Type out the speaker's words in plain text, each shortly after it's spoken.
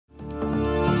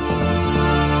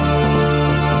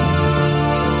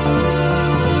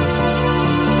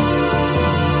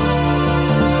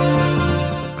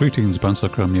Greetings,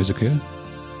 Bansaw Music here.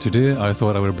 Today I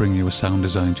thought I would bring you a sound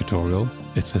design tutorial.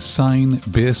 It's a Sine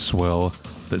Bass Swell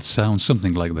that sounds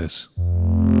something like this.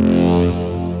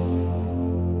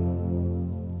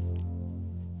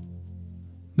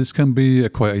 This can be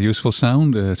quite a useful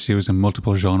sound. It's used in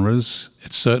multiple genres.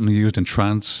 It's certainly used in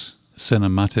trance,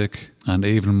 cinematic, and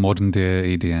even modern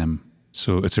day EDM.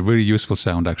 So it's a really useful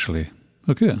sound actually.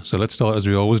 Okay, so let's start as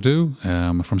we always do,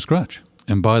 from scratch.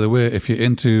 And by the way, if you're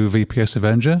into VPS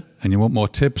Avenger and you want more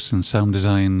tips and sound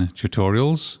design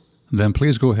tutorials, then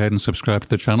please go ahead and subscribe to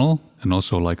the channel and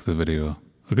also like the video.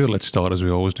 Okay, let's start as we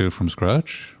always do from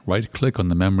scratch. Right click on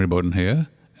the memory button here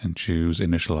and choose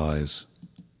initialize.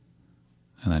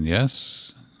 And then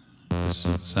yes, this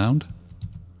is the sound.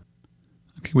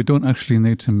 Okay, we don't actually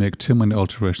need to make too many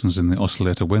alterations in the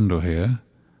oscillator window here,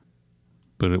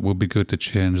 but it would be good to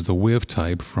change the wave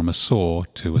type from a saw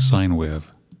to a sine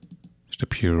wave. Just a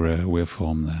pure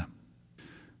waveform there.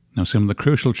 Now some of the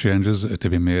crucial changes are to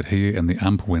be made here in the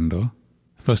amp window.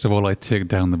 First of all, I take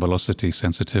down the velocity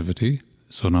sensitivity,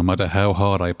 so no matter how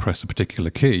hard I press a particular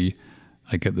key,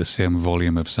 I get the same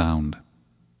volume of sound.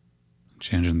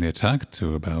 Changing the attack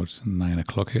to about 9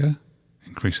 o'clock here,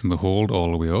 increasing the hold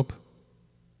all the way up.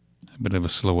 A bit of a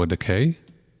slower decay.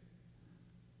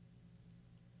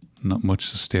 Not much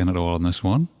sustain at all on this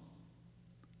one.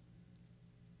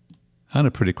 And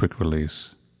a pretty quick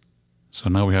release. So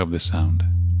now we have this sound.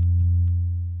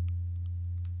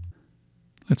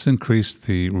 Let's increase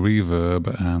the reverb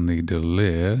and the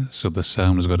delay so the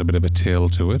sound has got a bit of a tail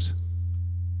to it.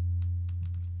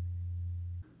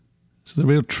 So the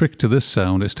real trick to this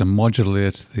sound is to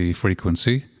modulate the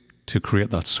frequency to create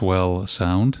that swell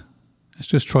sound. Let's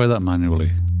just try that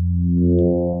manually.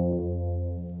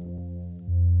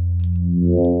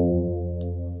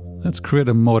 Let's create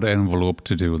a mod envelope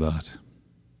to do that.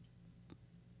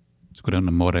 Let's go down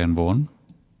to mod env 1.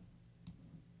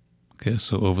 Okay,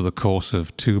 so over the course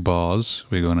of 2 bars,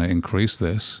 we're going to increase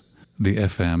this, the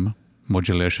FM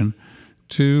modulation,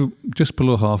 to just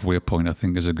below halfway point. I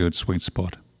think is a good sweet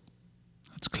spot.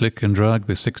 Let's click and drag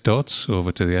the 6 dots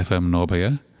over to the FM knob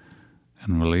here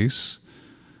and release.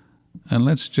 And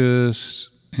let's just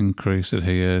increase it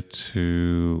here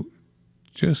to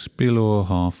just below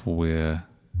halfway.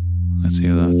 Let's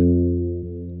hear that.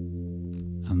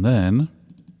 And then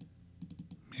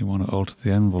you want to alter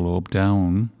the envelope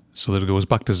down so that it goes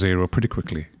back to 0 pretty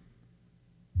quickly.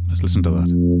 Let's listen to that.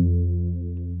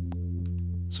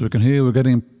 So we can hear we're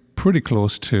getting pretty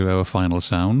close to our final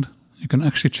sound. You can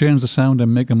actually change the sound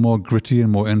and make it more gritty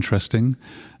and more interesting,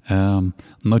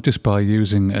 not just by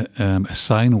using a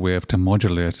sine wave to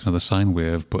modulate another sine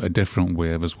wave, but a different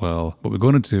wave as well. What we're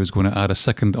going to do is we're going to add a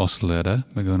second oscillator.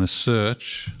 We're going to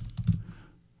search.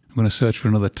 I'm going to search for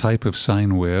another type of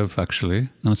sine wave, actually.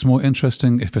 And it's more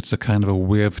interesting if it's a kind of a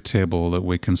wave table that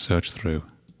we can search through.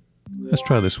 Let's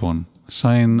try this one.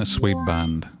 Sine sweep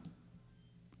band.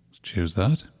 Let's choose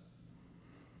that.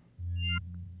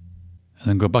 And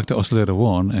then go back to oscillator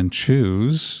 1 and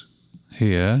choose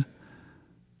here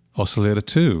oscillator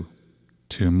 2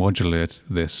 to modulate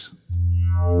this.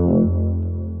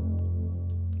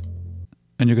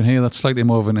 And you can hear that's slightly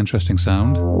more of an interesting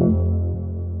sound.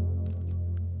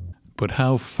 But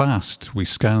how fast we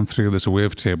scan through this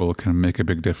wavetable can make a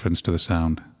big difference to the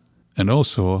sound. And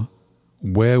also,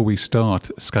 where we start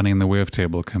scanning the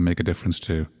wavetable can make a difference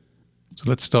too. So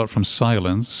let's start from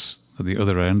silence at the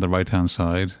other end, the right-hand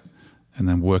side, and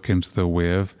then work into the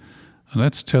wave. And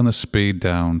let's turn the speed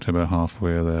down to about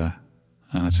halfway there.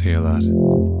 And let's hear that.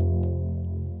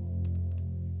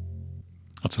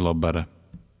 That's a lot better.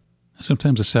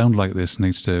 Sometimes a sound like this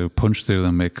needs to punch through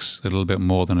the mix a little bit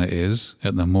more than it is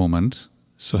at the moment.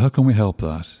 So how can we help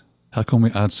that? How can we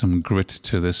add some grit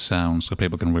to this sound so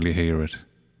people can really hear it?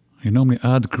 You normally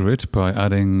add grit by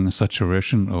adding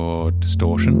saturation or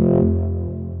distortion.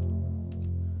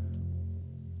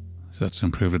 So that's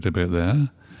improved it a bit there.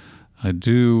 I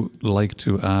do like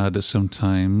to add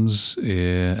sometimes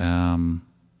a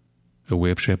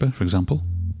wave shaper, for example.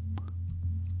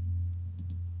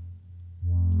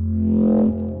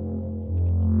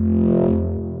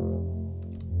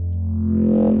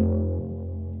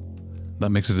 That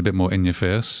makes it a bit more in your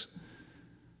face.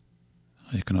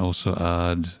 You can also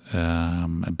add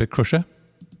a bit crusher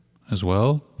as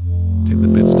well. Take the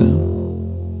bits down.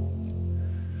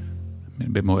 A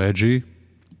bit more edgy.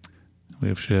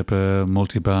 Wave shaper,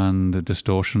 multi-band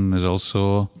distortion is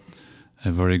also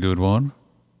a very good one.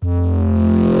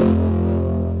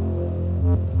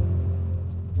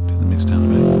 Take the mix down a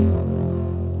bit.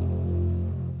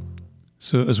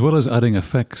 So as well as adding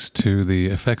effects to the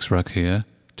effects rack here,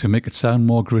 to make it sound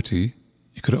more gritty,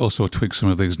 you could also tweak some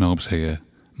of these knobs here.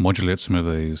 modulate some of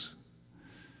these.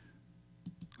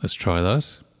 Let's try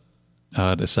that.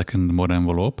 Add a second mod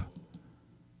envelope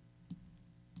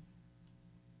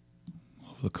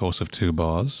over the course of 2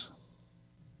 bars.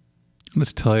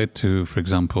 Let's tie it to, for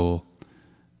example,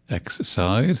 X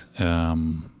side.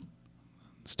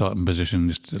 Starting position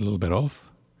just a little bit off.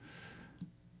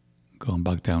 Going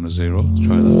back down to 0. Let's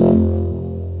try that.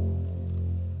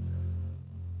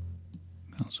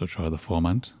 Also try the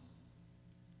format.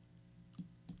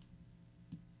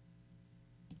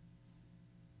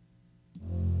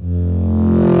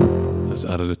 Let's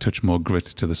add a touch more grit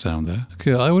to the sound there.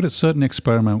 Okay, I would certainly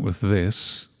experiment with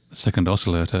this second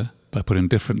oscillator by putting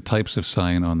different types of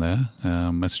sine on there.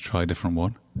 Let's try a different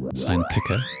one. Sine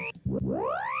kicker.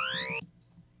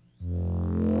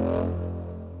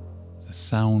 There's a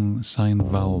sine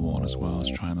vowel one as well.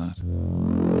 Let's try that.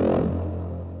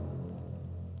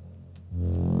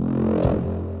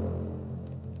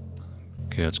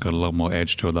 Okay, it's got a lot more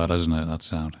edge to that, hasn't it, that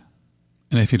sound?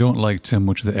 And if you don't like too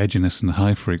much of the edginess in the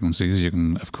high frequencies, you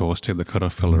can, of course, take the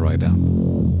cutoff filter right down.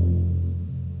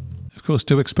 Of course,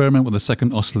 do experiment with the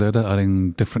second oscillator,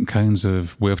 adding different kinds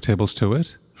of wavetables to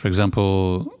it. For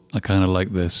example, I kind of like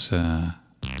this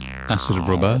acid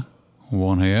rubber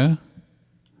one here.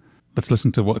 Let's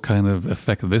listen to what kind of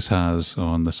effect this has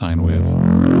on the sine wave.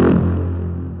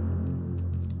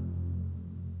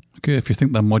 Okay, if you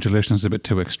think that modulation is a bit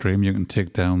too extreme, you can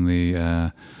take down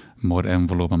the mod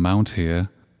envelope amount here,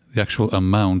 the actual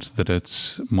amount that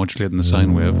it's modulating the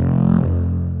sine wave.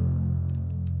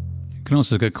 You can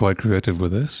also get quite creative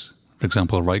with this. For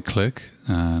example, right click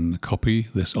and copy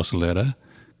this oscillator,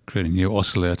 create a new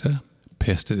oscillator,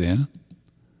 paste it in,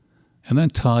 and then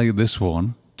tie this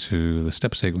one to the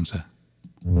step sequencer.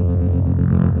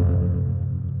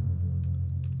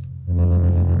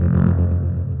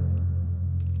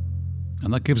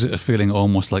 And that gives it a feeling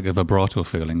almost like a vibrato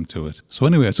feeling to it. So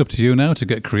anyway, it's up to you now to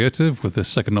get creative with this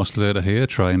second oscillator here,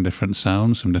 trying different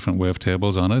sounds, some different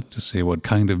wavetables on it to see what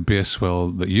kind of bass swell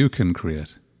that you can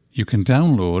create. You can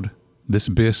download this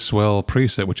bass swell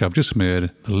preset which I've just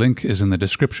made. The link is in the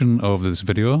description of this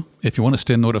video. If you want to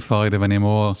stay notified of any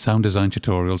more sound design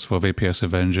tutorials for VPS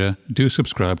Avenger, do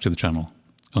subscribe to the channel.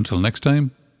 Until next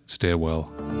time, stay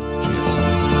well.